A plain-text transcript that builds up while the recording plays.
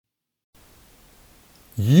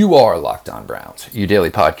You are Locked On Browns, your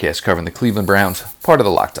daily podcast covering the Cleveland Browns, part of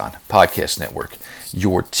the Locked On Podcast Network,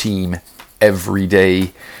 your team every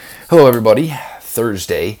day. Hello, everybody.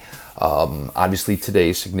 Thursday. Obviously,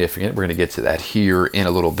 today is significant. We're going to get to that here in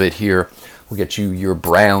a little bit here. We'll get you your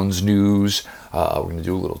Browns news. We're going to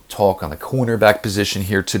do a little talk on the cornerback position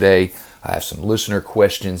here today. I have some listener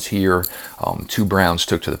questions here. Two Browns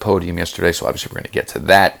took to the podium yesterday, so obviously we're going to get to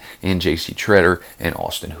that, and J.C. Tretter and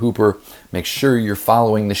Austin Hooper. Make sure you're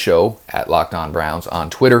following the show at Locked On Browns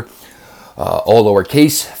on Twitter. All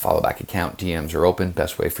lowercase, follow back account, DMs are open.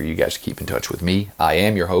 Best way for you guys to keep in touch with me. I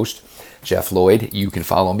am your host, Jeff Lloyd. You can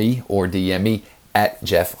follow me or DM me at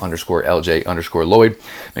Jeff_LJ_Lloyd.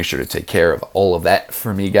 Make sure to take care of all of that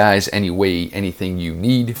for me, guys. Anything you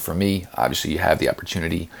need from me, obviously you have the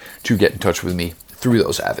opportunity to get in touch with me through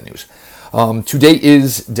those avenues. Today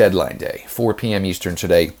is deadline day, 4 p.m. Eastern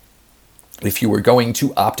today. If you were going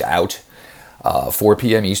to opt out, 4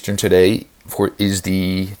 p.m. Eastern today is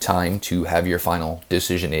the time to have your final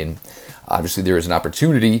decision in. Obviously, there is an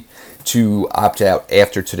opportunity to opt out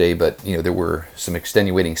after today, but there were some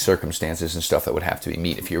extenuating circumstances and stuff that would have to be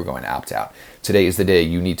met if you were going to opt out. Today is the day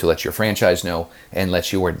you need to let your franchise know and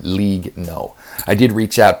let your league know. I did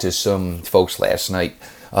reach out to some folks last night,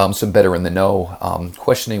 some better in the know,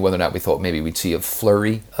 questioning whether or not we thought maybe we'd see a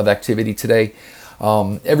flurry of activity today.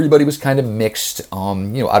 Everybody was kind of mixed.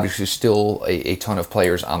 Obviously still a ton of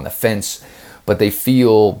players on the fence, but they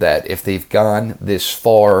feel that if they've gone this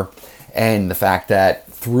far, and the fact that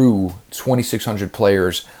through 2,600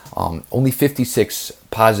 players, only 56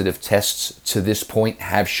 positive tests to this point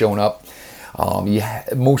have shown up.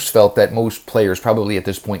 Most felt that most players probably at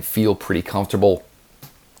this point feel pretty comfortable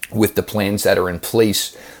with the plans that are in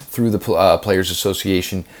place through the Players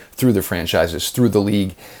Association, through the franchises, through the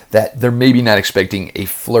league, that they're maybe not expecting a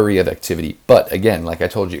flurry of activity. But again, like I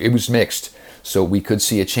told you, it was mixed. So we could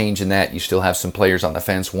see a change in that. You still have some players on the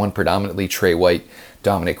fence, one predominantly Trey White,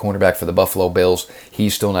 dominant cornerback for the Buffalo Bills.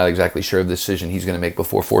 He's still not exactly sure of the decision he's going to make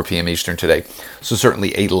before 4 p.m. Eastern today. So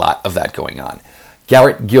certainly a lot of that going on.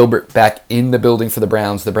 Garrett Gilbert back in the building for the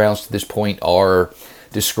Browns. The Browns to this point are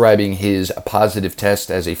describing his positive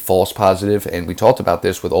test as a false positive, and we talked about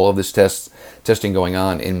this with all of this testing going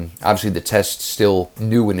on, and obviously the test's still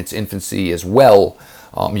new in its infancy as well.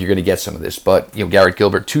 You're going to get some of this, but Garrett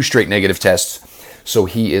Gilbert, 2 straight negative tests, so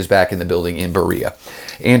he is back in the building in Berea.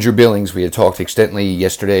 Andrew Billings, we had talked extensively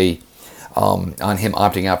yesterday on him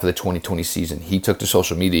opting out for the 2020 season. He took to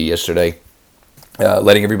social media yesterday,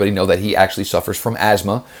 letting everybody know that he actually suffers from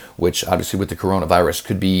asthma, which obviously with the coronavirus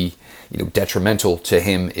could be detrimental to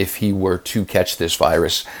him if he were to catch this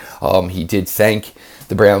virus. He did thank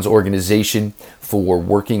the Browns organization for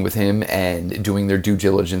working with him and doing their due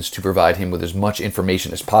diligence to provide him with as much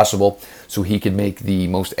information as possible so he could make the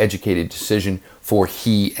most educated decision for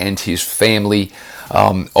he and his family.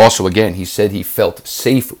 Also, again, he said he felt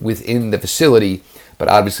safe within the facility, but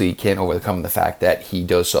obviously he can't overcome the fact that he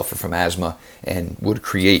does suffer from asthma and would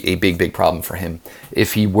create a big problem for him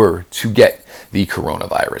if he were to get the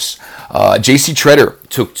coronavirus. J.C. Tretter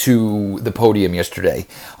took to the podium yesterday,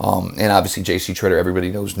 and obviously J.C. Tretter, everybody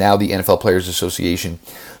knows now, the NFL Players Association.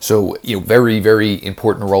 So, very, very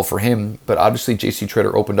important role for him. But obviously J.C.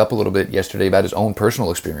 Tretter opened up a little bit yesterday about his own personal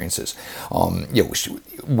experiences,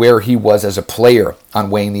 where he was as a player on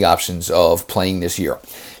weighing the options of playing this year.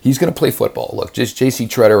 He's going to play football. Look, just J.C.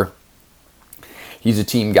 Tretter, he's a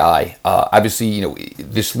team guy. Obviously,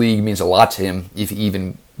 this league means a lot to him if he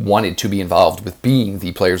even wanted to be involved with being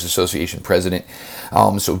the Players Association president.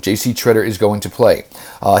 So J.C. Tretter is going to play.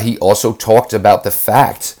 He also talked about the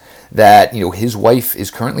fact that, his wife is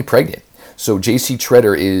currently pregnant. So J.C.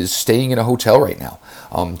 Tretter is staying in a hotel right now.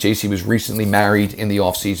 J.C. was recently married in the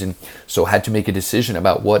offseason, so had to make a decision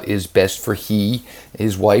about what is best for he,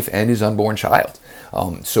 his wife, and his unborn child.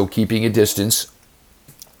 So keeping a distance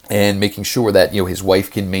and making sure that his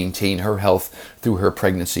wife can maintain her health through her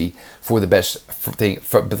pregnancy for the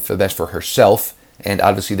best for herself and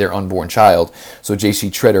obviously their unborn child. So J.C.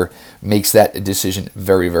 Tretter makes that decision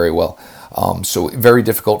very, very well. So very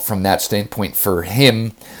difficult from that standpoint for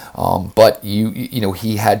him. But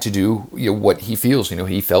he had to do what he feels.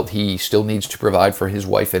 He felt he still needs to provide for his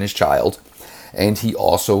wife and his child, and he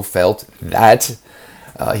also felt that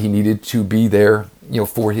he needed to be there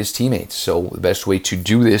for his teammates. So the best way to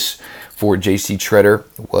do this for J.C. Tretter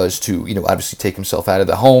was to, obviously take himself out of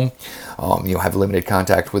the home, have limited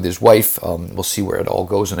contact with his wife. We'll see where it all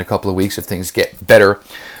goes in a couple of weeks if things get better.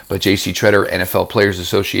 But J.C. Tretter, NFL Players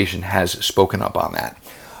Association, has spoken up on that.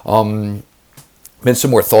 Been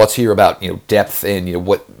some more thoughts here about depth and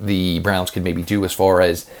what the Browns could maybe do as far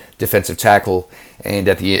as defensive tackle and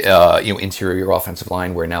at the interior offensive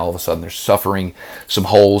line, where now all of a sudden they're suffering some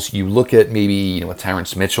holes. You look at maybe a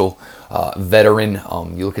Terrence Mitchell, veteran.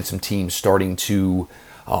 You look at some teams starting to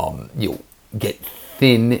get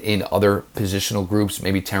thin in other positional groups.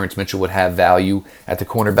 Maybe Terrence Mitchell would have value at the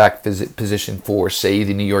cornerback position for, say,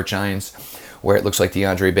 the New York Giants, where it looks like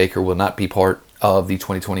DeAndre Baker will not be part of the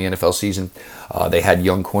 2020 NFL season. They had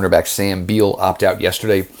young cornerback Sam Beal opt out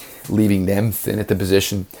yesterday, leaving them thin at the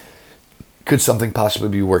position. Could something possibly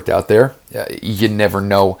be worked out there? You never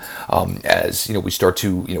know. As we start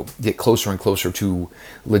to get closer and closer to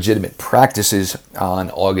legitimate practices on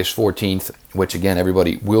August 14th, which again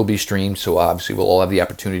everybody will be streamed. So obviously we'll all have the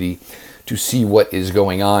opportunity to see what is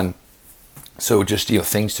going on. So just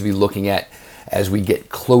things to be looking at as we get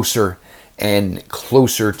closer and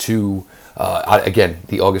closer to again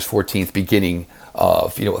the August 14th beginning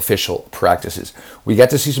of official practices. We got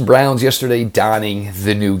to see some Browns yesterday donning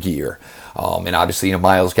the new gear. And obviously,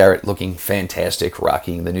 Myles Garrett looking fantastic,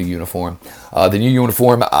 rocking the new uniform. The new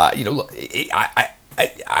uniform, I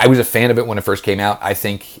was a fan of it when it first came out. I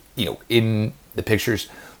think, in the pictures,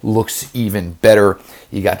 looks even better.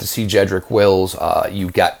 You got to see Jedrick Wills. You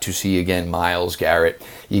got to see, again, Myles Garrett.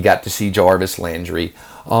 You got to see Jarvis Landry.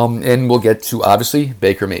 And we'll get to, obviously,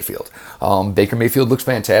 Baker Mayfield. Baker Mayfield looks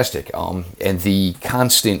fantastic. And the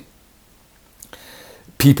constant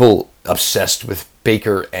people obsessed with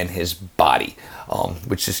Baker and his body,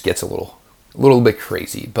 which just gets a little bit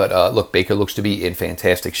crazy. But look, Baker looks to be in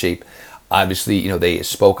fantastic shape. Obviously, they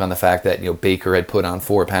spoke on the fact that Baker had put on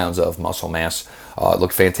 4 pounds of muscle mass.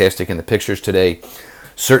 Looked fantastic in the pictures today.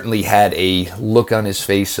 Certainly had a look on his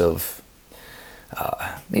face of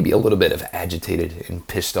maybe a little bit of agitated and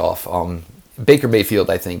pissed off. Baker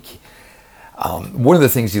Mayfield, I think, one of the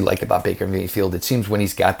things you like about Baker Mayfield, it seems when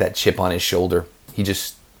he's got that chip on his shoulder, he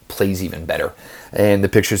just plays even better. And the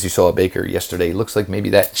pictures you saw of Baker yesterday, looks like maybe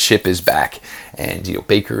that chip is back. And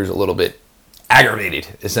Baker is a little bit aggravated,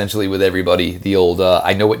 essentially, with everybody. The old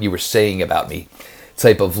I know what you were saying about me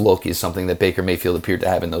type of look is something that Baker Mayfield appeared to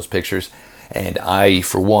have in those pictures. And I,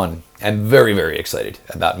 for one, am very, very excited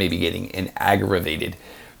about maybe getting an aggravated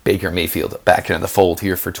Baker Mayfield back into the fold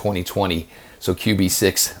here for 2020. So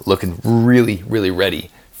QB6 looking really, really ready,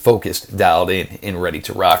 focused, dialed in, and ready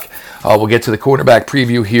to rock. We'll get to the quarterback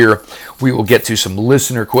preview here. We will get to some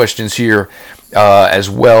listener questions here as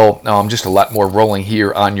well. Just a lot more rolling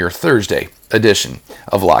here on your Thursday edition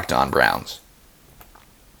of Locked On Browns.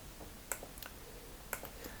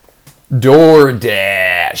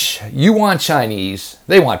 DoorDash. You want Chinese,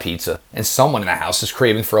 they want pizza, and someone in the house is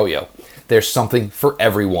craving froyo. There's something for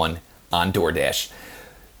everyone on DoorDash.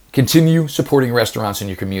 Continue supporting restaurants in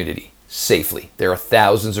your community safely. There are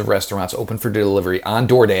thousands of restaurants open for delivery on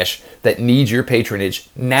DoorDash that need your patronage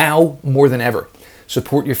now more than ever.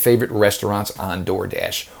 Support your favorite restaurants on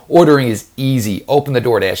DoorDash. Ordering is easy. Open the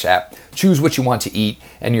DoorDash app, choose what you want to eat,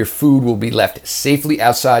 and your food will be left safely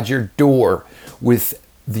outside your door with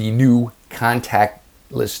the new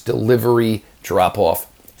contactless delivery drop-off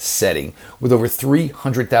setting. With over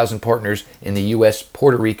 300,000 partners in the U.S.,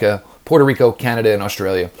 Puerto Rico, Canada, and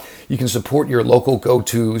Australia, you can support your local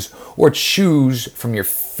go-tos or choose from your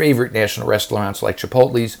favorite national restaurants like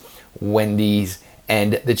Chipotle's, Wendy's,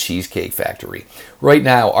 and the Cheesecake Factory. Right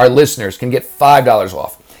now, our listeners can get $5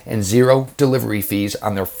 off and zero delivery fees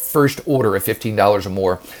on their first order of $15 or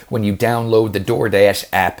more when you download the DoorDash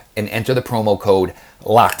app and enter the promo code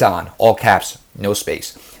LOCKEDON, all caps, no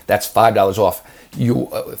space. That's $5 off.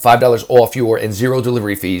 $5 off your and zero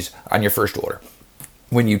delivery fees on your first order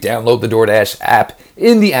when you download the DoorDash app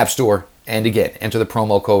in the App Store. And again, enter the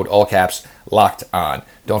promo code, all caps, locked on.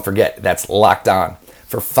 Don't forget, that's locked on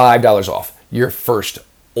for $5 off your first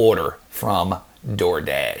order from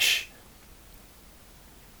DoorDash.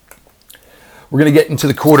 We're going to get into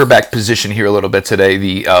the quarterback position here a little bit today,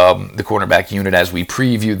 the cornerback unit as we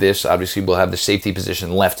preview this. Obviously, we'll have the safety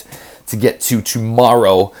position left to get to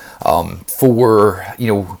tomorrow.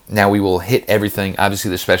 Now we will hit everything.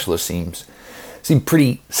 Obviously, the specialist seem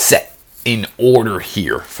pretty set in order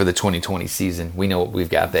here for the 2020 season. We know what we've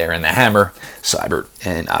got there, and the Hammer, Seibert,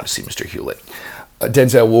 and obviously Mr. Hewlett.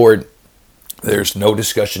 Denzel Ward, there's no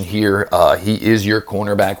discussion here. He is your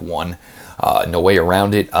cornerback one. No way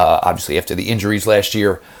around it. Obviously, after the injuries last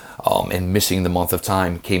year and missing the month of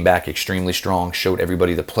time, came back extremely strong, showed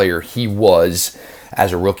everybody the player he was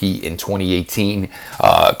as a rookie in 2018.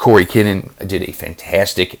 Corey Kinnan did a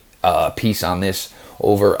fantastic piece on this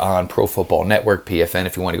over on Pro Football Network, PFN,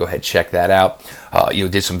 if you want to go ahead and check that out.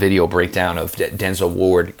 Did some video breakdown of Denzel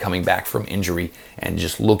Ward coming back from injury and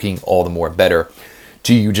just looking all the more better.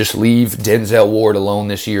 Do you just leave Denzel Ward alone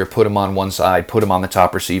this year, put him on one side, put him on the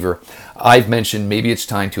top receiver? I've mentioned maybe it's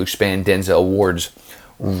time to expand Denzel Ward's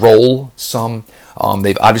role some.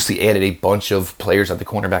 They've obviously added a bunch of players at the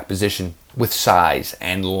cornerback position with size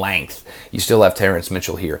and length. You still have Terrence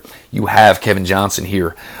Mitchell here. You have Kevin Johnson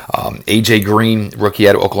here. A.J. Green, rookie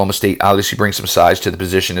out of Oklahoma State, obviously brings some size to the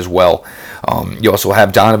position as well. You also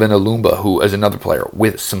have Donovan Alumba, who is another player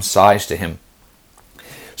with some size to him.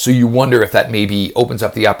 So you wonder if that maybe opens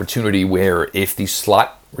up the opportunity where if the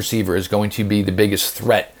slot receiver is going to be the biggest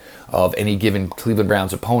threat of any given Cleveland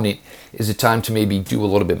Browns opponent, is it time to maybe do a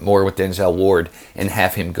little bit more with Denzel Ward and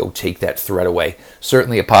have him go take that threat away?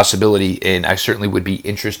 Certainly a possibility, and I certainly would be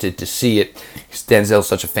interested to see it. Denzel's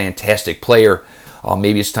such a fantastic player.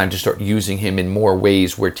 Maybe it's time to start using him in more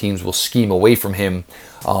ways where teams will scheme away from him,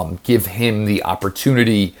 give him the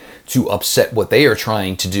opportunity to upset what they are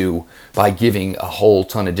trying to do by giving a whole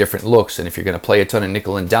ton of different looks. And if you're going to play a ton of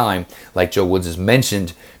nickel and dime, like Joe Woods has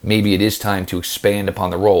mentioned, maybe it is time to expand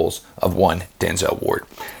upon the roles of one Denzel Ward.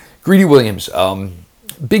 Greedy Williams,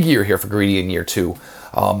 big year here for Greedy in year two.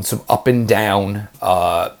 Some up and down,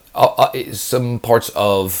 some parts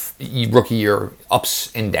of rookie year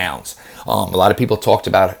ups and downs. A lot of people talked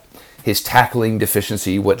about his tackling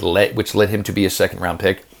deficiency, which led him to be a second-round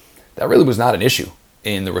pick. That really was not an issue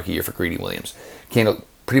in the rookie year for Greedy Williams.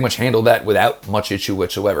 Pretty much handled that without much issue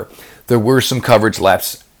whatsoever. There were some coverage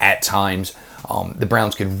laps at times. The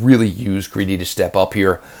Browns could really use Greedy to step up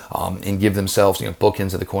here and give themselves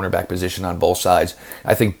bookends of the cornerback position on both sides.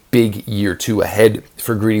 I think big year two ahead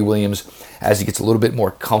for Greedy Williams as he gets a little bit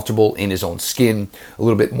more comfortable in his own skin, a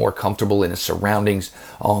little bit more comfortable in his surroundings,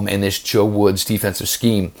 and this Joe Woods defensive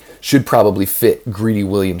scheme should probably fit Greedy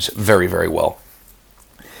Williams very, very well.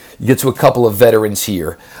 You get to a couple of veterans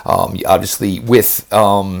here, obviously with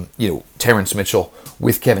Terrence Mitchell,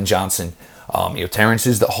 with Kevin Johnson. Terrence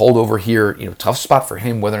is the holdover here. Tough spot for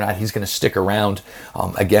him whether or not he's going to stick around.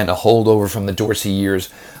 Again, a holdover from the Dorsey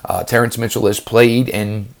years. Terrence Mitchell has played,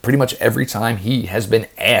 and pretty much every time he has been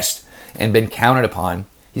asked and been counted upon,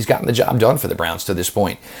 he's gotten the job done for the Browns to this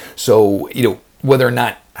point. So, whether or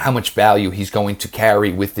not how much value he's going to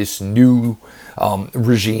carry with this new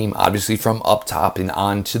regime, obviously from up top and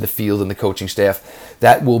on to the field and the coaching staff,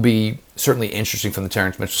 that will be certainly interesting from the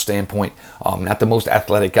Terrence Mitchell standpoint. Not the most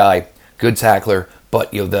athletic guy. Good tackler,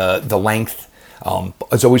 but the length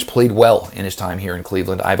has always played well in his time here in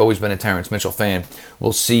Cleveland. I've always been a Terrence Mitchell fan.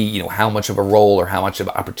 We'll see how much of a role or how much of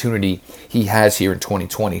an opportunity he has here in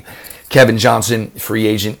 2020. Kevin Johnson, free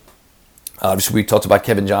agent. Obviously, we talked about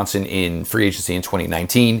Kevin Johnson in free agency in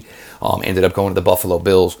 2019. Ended up going to the Buffalo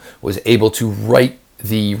Bills. Was able to right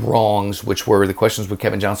the wrongs, which were the questions with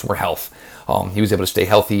Kevin Johnson were health. He was able to stay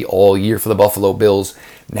healthy all year for the Buffalo Bills,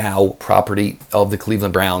 now property of the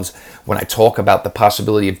Cleveland Browns. When I talk about the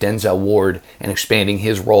possibility of Denzel Ward and expanding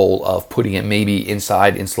his role of putting him maybe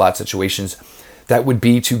inside in slot situations, that would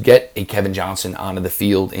be to get a Kevin Johnson onto the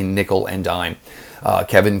field in nickel and dime.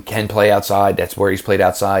 Kevin can play outside. That's where he's played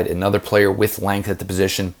outside. Another player with length at the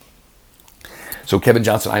position. So Kevin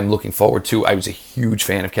Johnson, I'm looking forward to. I was a huge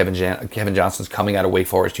fan of Kevin Johnson's coming out of Wake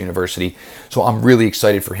Forest University. So I'm really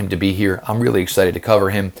excited for him to be here. I'm really excited to cover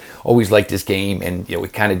him. Always liked his game. And,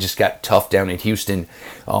 it kind of just got tough down in Houston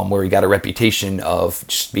where he got a reputation of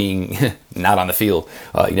just being not on the field.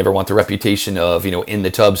 You never want the reputation of, in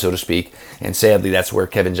the tub, so to speak. And sadly, that's where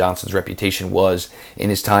Kevin Johnson's reputation was in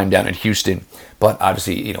his time down in Houston. But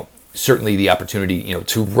obviously, certainly the opportunity,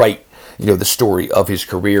 to write the story of his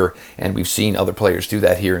career, and we've seen other players do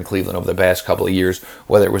that here in Cleveland over the past couple of years,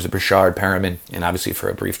 whether it was a Brashard Perriman, and obviously for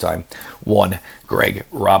a brief time, one Greg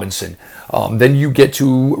Robinson. Then you get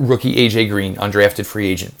to rookie A.J. Green, undrafted free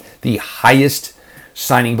agent, the highest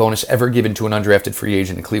signing bonus ever given to an undrafted free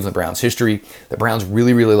agent in Cleveland Browns history. The Browns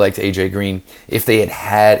really, really liked A.J. Green. If they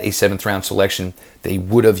had a 7th-round selection, they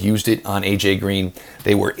would have used it on A.J. Green.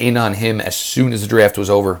 They were in on him as soon as the draft was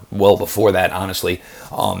over, well before that, honestly.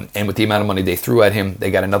 And with the amount of money they threw at him, they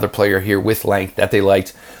got another player here with length that they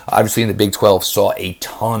liked. Obviously, in the Big 12, saw a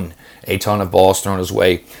ton of balls thrown his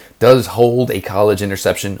way. Does hold a college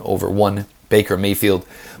interception over one Baker Mayfield.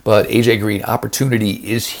 But A.J. Green, opportunity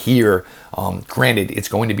is here. Granted, it's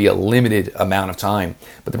going to be a limited amount of time,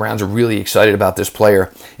 but the Browns are really excited about this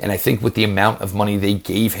player. And I think with the amount of money they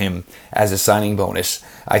gave him as a signing bonus,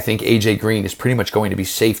 I think A.J. Green is pretty much going to be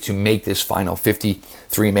safe to make this final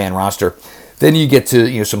 53-man roster. Then you get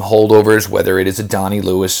to some holdovers, whether it is a Donnie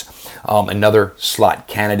Lewis, another slot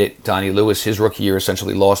candidate. Donnie Lewis, his rookie year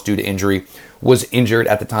essentially lost due to injury, was injured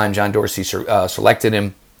at the time John Dorsey selected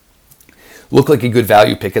him. looked like a good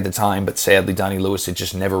value pick at the time, but sadly, Donnie Lewis, it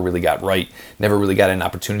just never really got right. Never really got an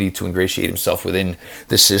opportunity to ingratiate himself within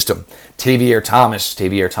the system. Tavierre Thomas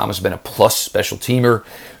has been a plus special teamer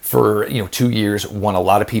for 2 years. Won a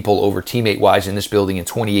lot of people over teammate-wise in this building in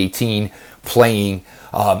 2018, playing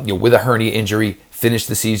with a hernia injury, finished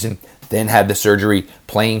the season, then had the surgery,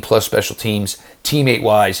 playing plus special teams.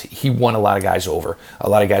 Teammate-wise, he won a lot of guys over. A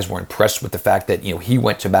lot of guys were impressed with the fact that he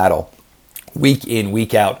went to battle week in,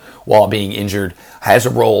 week out while being injured, has a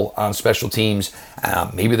role on special teams.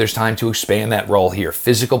 Maybe there's time to expand that role here.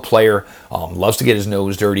 Physical player, loves to get his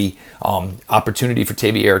nose dirty. Opportunity for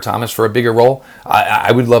Tavierre Thomas for a bigger role.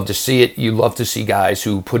 I would love to see it. You love to see guys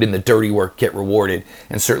who put in the dirty work get rewarded,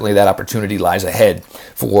 and certainly that opportunity lies ahead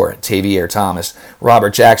for Tavierre Thomas.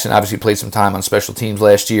 Robert Jackson obviously played some time on special teams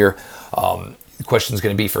last year. The question is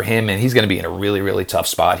going to be for him, and he's going to be in a really, really tough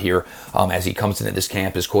spot here as he comes into this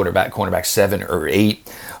camp as cornerback 7 or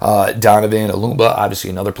 8. Donovan Alumba, obviously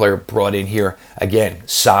another player brought in here. Again,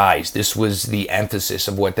 size. This was the emphasis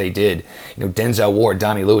of what they did. Denzel Ward,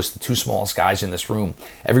 Donnie Lewis, the two smallest guys in this room.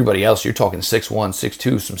 Everybody else, you're talking 6'1",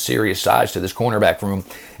 6'2", some serious size to this cornerback room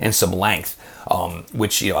and some length.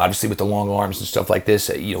 Which, obviously with the long arms and stuff like this,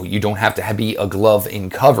 you don't have to be a glove in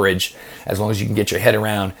coverage as long as you can get your head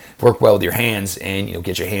around, work well with your hands, and,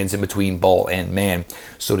 get your hands in between ball and man,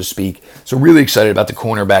 so to speak. So really excited about the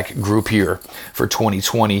cornerback group here for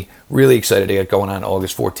 2020. Really excited to get going on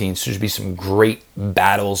August 14th. So there's be some great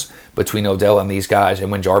battles between Odell and these guys,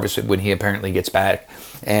 and when he apparently gets back,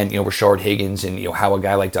 and Rashard Higgins, and how a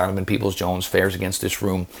guy like Donovan Peoples-Jones fares against this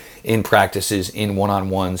room in practices, in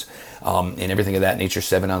one-on-ones, and everything of that nature,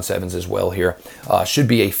 7-on-7s as well here. Should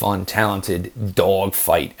be a fun, talented dog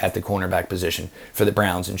fight at the cornerback position for the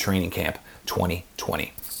Browns in training camp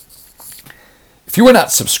 2020. If you are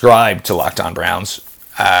not subscribed to Locked On Browns,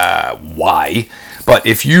 why? But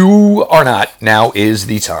if you are not, now is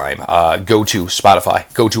the time. Go to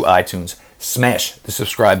Spotify, go to iTunes, smash the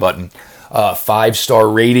subscribe button. 5-star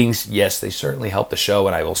ratings, yes, they certainly help the show,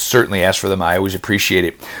 and I will certainly ask for them. I always appreciate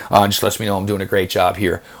it. Just lets me know I'm doing a great job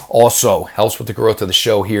here. Also, helps with the growth of the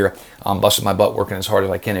show here. I'm busting my butt, working as hard as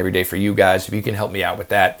I can every day for you guys. If you can help me out with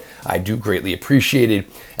that, I do greatly appreciate it.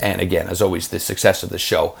 And again, as always, the success of the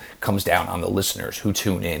show comes down on the listeners who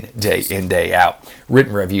tune in, day out.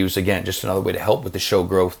 Written reviews, again, just another way to help with the show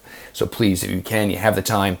growth. So please, if you can, you have the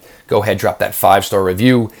time, go ahead, drop that 5-star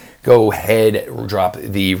review. Go ahead, drop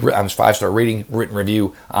the 5-star rating, written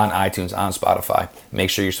review on iTunes, on Spotify.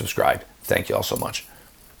 Make sure you're subscribed. Thank you all so much.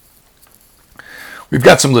 We've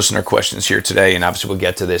got some listener questions here today, and obviously we'll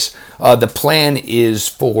get to this. The plan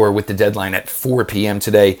is with the deadline at 4 p.m.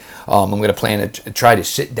 today, I'm going to plan to try to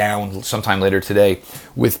sit down sometime later today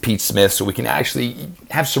with Pete Smith so we can actually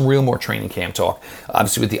have some more training camp talk.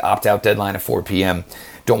 Obviously with the opt-out deadline at 4 p.m.,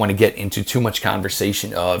 don't want to get into too much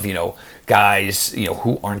conversation of, guys,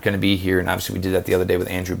 who aren't going to be here. And obviously we did that the other day with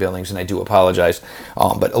Andrew Billings, and I do apologize.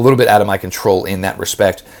 But a little bit out of my control in that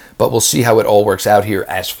respect. But we'll see how it all works out here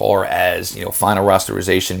as far as, final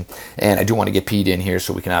rosterization. And I do want to get Pete in here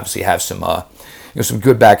so we can obviously have some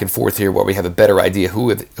good back and forth here where we have a better idea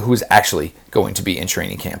who is actually going to be in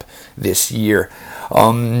training camp this year.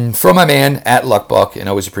 From my man at Luckbuck, and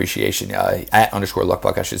always appreciation, at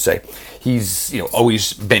 _Luckbuck, I should say. He's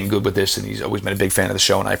always been good with this, and he's always been a big fan of the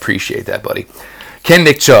show, and I appreciate that, buddy. Can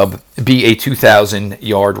Nick Chubb be a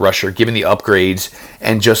 2,000-yard rusher given the upgrades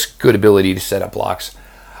and just good ability to set up blocks?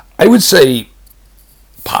 I would say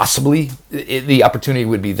possibly the opportunity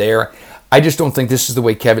would be there. I just don't think this is the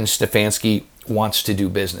way Kevin Stefanski wants to do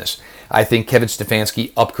business. I think Kevin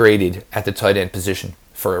Stefanski upgraded at the tight end position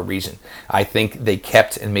for a reason. I think they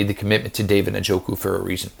kept and made the commitment to David Njoku for a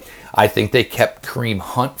reason. I think they kept Kareem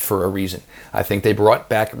Hunt for a reason. I think they brought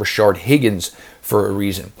back Rashard Higgins for a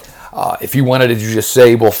reason. If you wanted to just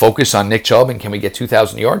say, we'll focus on Nick Chubb and can we get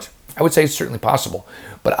 2,000 yards? I would say it's certainly possible.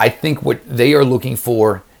 But I think what they are looking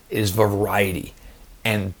for is variety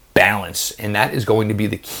and balance, and that is going to be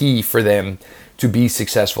the key for them to be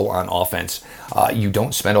successful on offense. You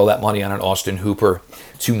don't spend all that money on an Austin Hooper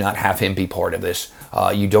to not have him be part of this.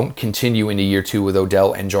 You don't continue into year 2 with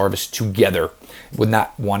Odell and Jarvis together with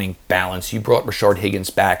not wanting balance. You brought Rashard Higgins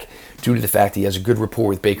back due to the fact he has a good rapport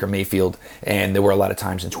with Baker Mayfield, and there were a lot of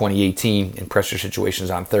times in 2018 in pressure situations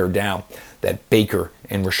on third down that Baker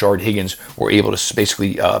and Rashard Higgins were able to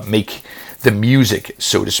basically make the music,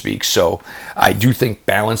 so to speak. So I do think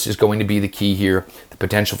balance is going to be the key here. The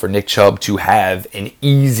potential for Nick Chubb to have an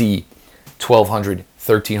easy 1,200,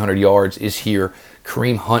 1,300 yards is here.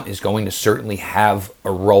 Kareem Hunt is going to certainly have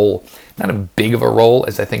a role. Not a big of a role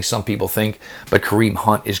as I think some people think, but Kareem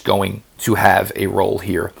Hunt is going to have a role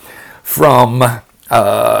here. From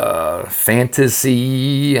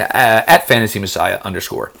Fantasy at Fantasy Messiah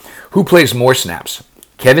 _. Who plays more snaps,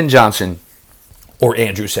 Kevin Johnson or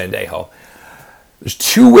Andrew Sendejo? There's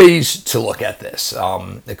two ways to look at this.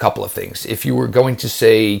 A couple of things. If you were going to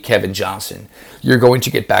say Kevin Johnson, you're going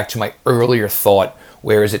to get back to my earlier thought,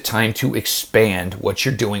 where is it time to expand what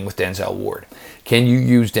you're doing with Denzel Ward? Can you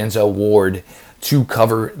use Denzel Ward to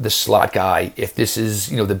cover the slot guy if this is,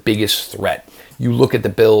 the biggest threat? You look at the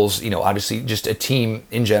Bills, obviously just a team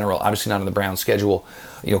in general, obviously not on the Browns schedule.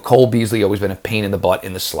 Cole Beasley always been a pain in the butt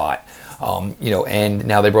in the slot. And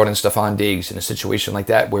now they brought in Stephon Diggs. In a situation like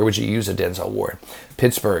that, where would you use a Denzel Ward?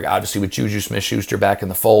 Pittsburgh, obviously with Juju Smith-Schuster back in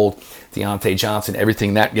the fold, Deontay Johnson,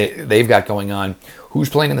 everything that they've got going on. Who's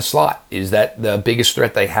playing in the slot? Is that the biggest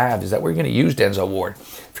threat they have? Is that where you're going to use Denzel Ward?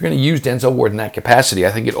 If you're going to use Denzel Ward in that capacity,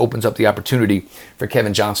 I think it opens up the opportunity for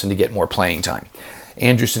Kevin Johnson to get more playing time.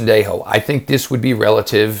 Andrew Sendejo, I think this would be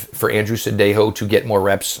relative for Andrew Sendejo to get more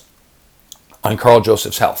reps on Karl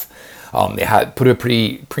Joseph's health. They had put a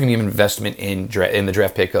pretty premium investment in the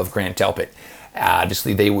draft pick of Grant Delpit.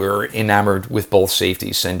 Obviously, they were enamored with both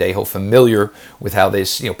safeties. Sendejo familiar with how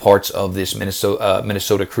this, parts of this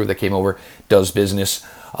Minnesota crew that came over does business.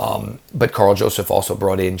 But Karl Joseph also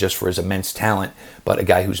brought in, just for his immense talent, but a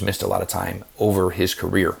guy who's missed a lot of time over his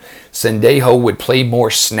career. Sendejo would play more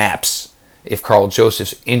snaps if Karl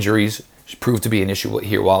Joseph's injuries prove to be an issue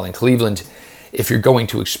here while in Cleveland. If you're going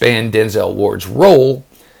to expand Denzel Ward's role,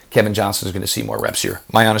 Kevin Johnson is going to see more reps here.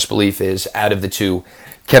 My honest belief is, out of the two,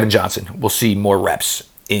 Kevin Johnson will see more reps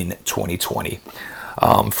in 2020.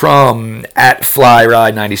 From at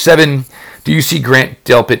FlyRide97, do you see Grant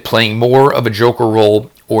Delpit playing more of a joker role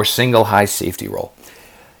or single high safety role?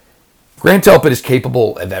 Grant Delpit is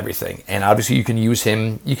capable of everything, and obviously you can use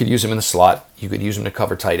him. You could use him in the slot. You could use him to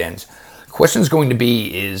cover tight ends. The question is going to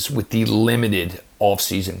be is, with the limited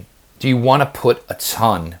offseason, do you want to put a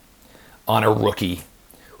ton on a rookie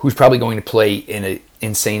who's probably going to play in an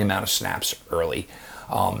insane amount of snaps early?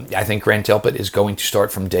 I think Grant Delpit is going to start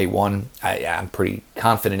from day one. I'm pretty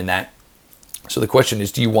confident in that. So the question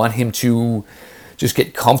is, do you want him to just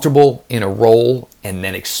get comfortable in a role and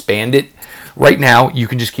then expand it? Right now, you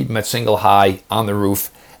can just keep him at single high on the roof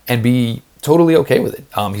and be totally okay with it.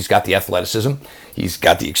 He's got the athleticism. He's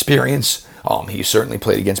got the experience. He certainly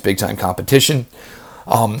played against big-time competition.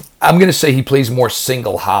 I'm going to say he plays more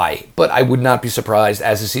single high, but I would not be surprised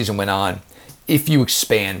as the season went on if you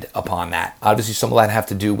expand upon that. Obviously, some of that have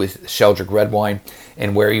to do with Sheldrick Redwine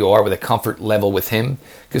and where you are with a comfort level with him,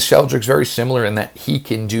 because Sheldrick's very similar in that he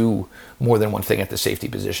can do more than one thing at the safety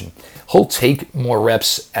position. He'll take more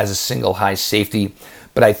reps as a single high safety,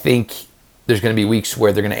 but I think there's going to be weeks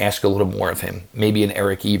where they're going to ask a little more of him. Maybe an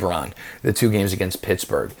Eric Ebron, the 2 games against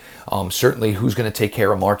Pittsburgh. Certainly, who's going to take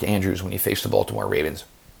care of Mark Andrews when you face the Baltimore Ravens?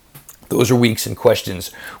 Those are weeks and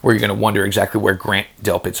questions where you're going to wonder exactly where Grant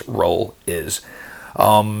Delpit's role is.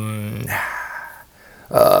 From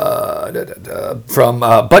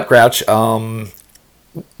Butt Grouch,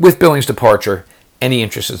 with Billings' departure, any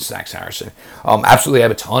interest in Snacks Harrison? Absolutely, I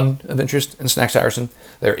have a ton of interest in Snacks Harrison.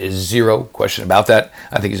 There is zero question about that.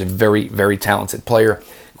 I think he's a very, very talented player.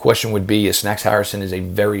 Question would be, Snacks Harrison is a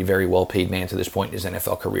very, very well-paid man to this point in his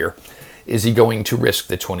NFL career. Is he going to risk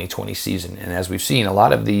the 2020 season? And as we've seen, a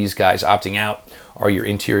lot of these guys opting out are your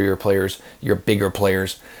interior players, your bigger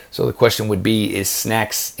players. So the question would be, is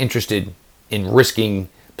Snacks interested in risking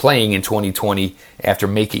playing in 2020 after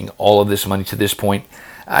making all of this money to this point?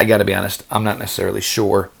 I got to be honest, I'm not necessarily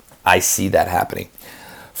sure I see that happening.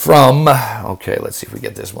 Okay, let's see if we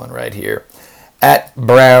get this one right here. At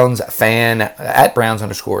Browns _fan_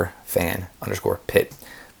 Pitt.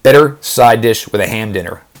 Better side dish with a ham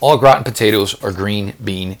dinner, all gratin potatoes or green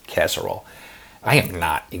bean casserole? I am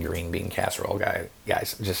not a green bean casserole guy,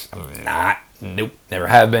 guys. I'm not. Nope. Never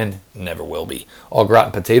have been. Never will be. All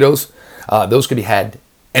gratin potatoes, those could be had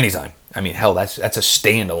anytime. I mean, hell, that's a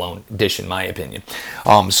standalone dish in my opinion.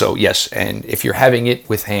 So yes, and if you're having it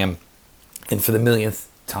with ham, and for the millionth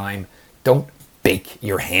time, don't bake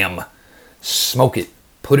your ham. Smoke it.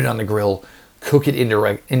 Put it on the grill. Cook it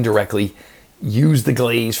indirectly. Use the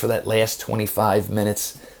glaze for that last 25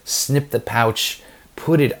 minutes. Snip the pouch.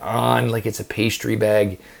 Put it on like it's a pastry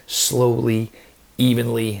bag. Slowly,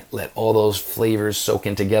 evenly. Let all those flavors soak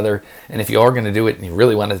in together. And if you are going to do it and you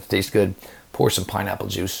really want it to taste good, pour some pineapple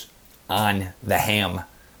juice on the ham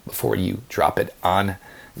before you drop it on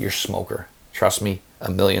your smoker. Trust me,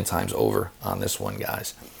 1,000,000 times over on this one,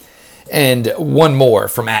 guys. And one more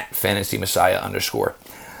from at Fantasy Messiah _.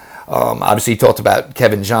 Obviously, he talked about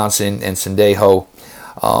Kevin Johnson and Sendejo.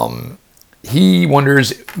 He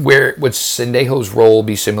wonders would Sendejo's role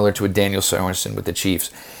be similar to a Daniel Sorensen with the Chiefs.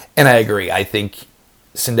 And I agree. I think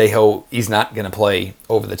Sendejo, he's not going to play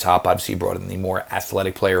over the top. Obviously, he brought in the more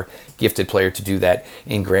athletic player, gifted player to do that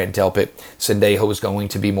in Grant Delpit. Sendejo is going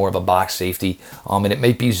to be more of a box safety, and it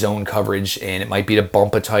might be zone coverage, and it might be to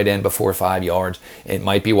bump a tight end before 5 yards. It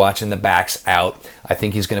might be watching the backs out. I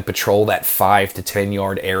think he's going to patrol that 5 to 10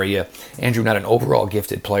 yard area. Andrew, not an overall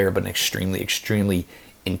gifted player, but an extremely, extremely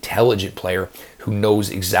intelligent player who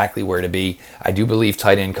knows exactly where to be. I do believe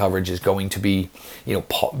tight end coverage is going to be,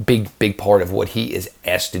 big part of what he is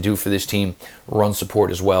asked to do for this team. Run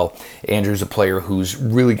support as well. Andrew's a player who's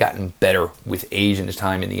really gotten better with age and his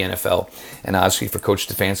time in the NFL. And obviously for Coach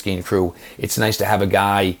Stefanski and crew, it's nice to have a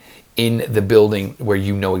guy in the building where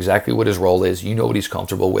you know exactly what his role is, you know what he's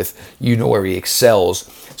comfortable with, you know where he excels,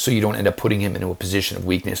 so you don't end up putting him into a position of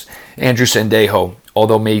weakness. Andrew Sendejo,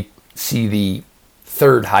 although may see the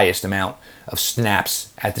third highest amount of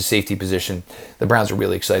snaps at the safety position, the Browns are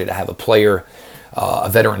really excited to have a player, a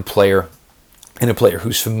veteran player, and a player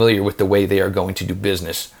who's familiar with the way they are going to do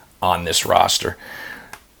business on this roster.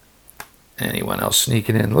 Anyone else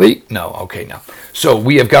sneaking in late? No. Okay, no. So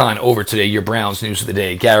we have gone over today your Browns news of the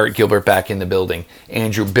day. Garrett Gilbert back in the building.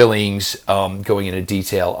 Andrew Billings going into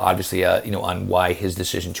detail, obviously, on why his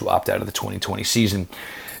decision to opt out of the 2020 season.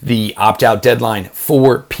 The opt-out deadline,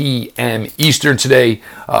 4 p.m. Eastern today.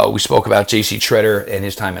 We spoke about J.C. Tretter and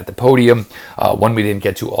his time at the podium. One we didn't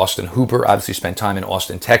get to, Austin Hooper, obviously spent time in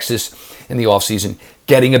Austin, Texas in the offseason,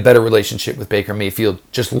 getting a better relationship with Baker Mayfield,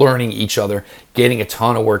 just learning each other, getting a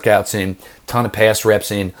ton of workouts in, ton of pass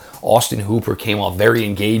reps in. Austin Hooper came off very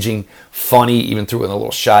engaging, funny, even threw in a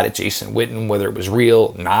little shot at Jason Witten, whether it was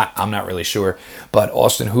real, not, I'm not really sure. But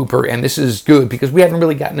Austin Hooper, and this is good because we haven't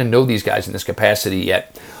really gotten to know these guys in this capacity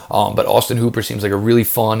yet. But Austin Hooper seems like a really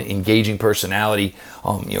fun, engaging personality.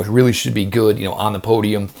 Really should be good, on the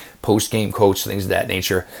podium, post-game coach, things of that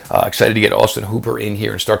nature. Excited to get Austin Hooper in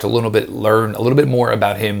here and start to learn a little bit more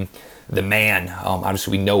about him, the man.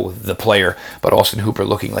 Obviously, we know the player, but Austin Hooper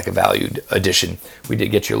looking like a valued addition. We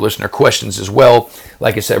did get your listener questions as well.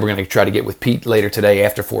 Like I said, we're going to try to get with Pete later today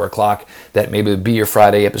after 4 o'clock. That maybe it'll be your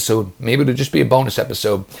Friday episode. Maybe it'll just be a bonus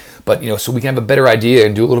episode. But, so we can have a better idea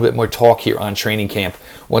and do a little bit more talk here on training camp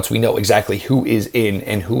once we know exactly who is in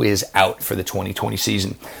and who is out for the 2020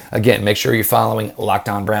 season. Again, make sure you're following Locked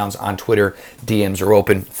On Browns on Twitter. DMs are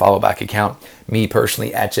open. Follow back account. Me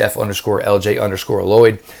personally at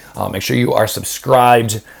Jeff_LJ_Lloyd. Make sure you are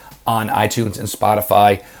subscribed on iTunes and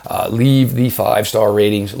Spotify. Leave the 5-star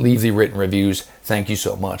ratings. Leave the written reviews. Thank you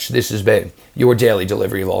so much. This has been your daily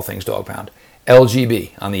delivery of all things Dog Pound.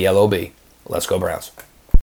 LGB on the LOB. Let's go Browns.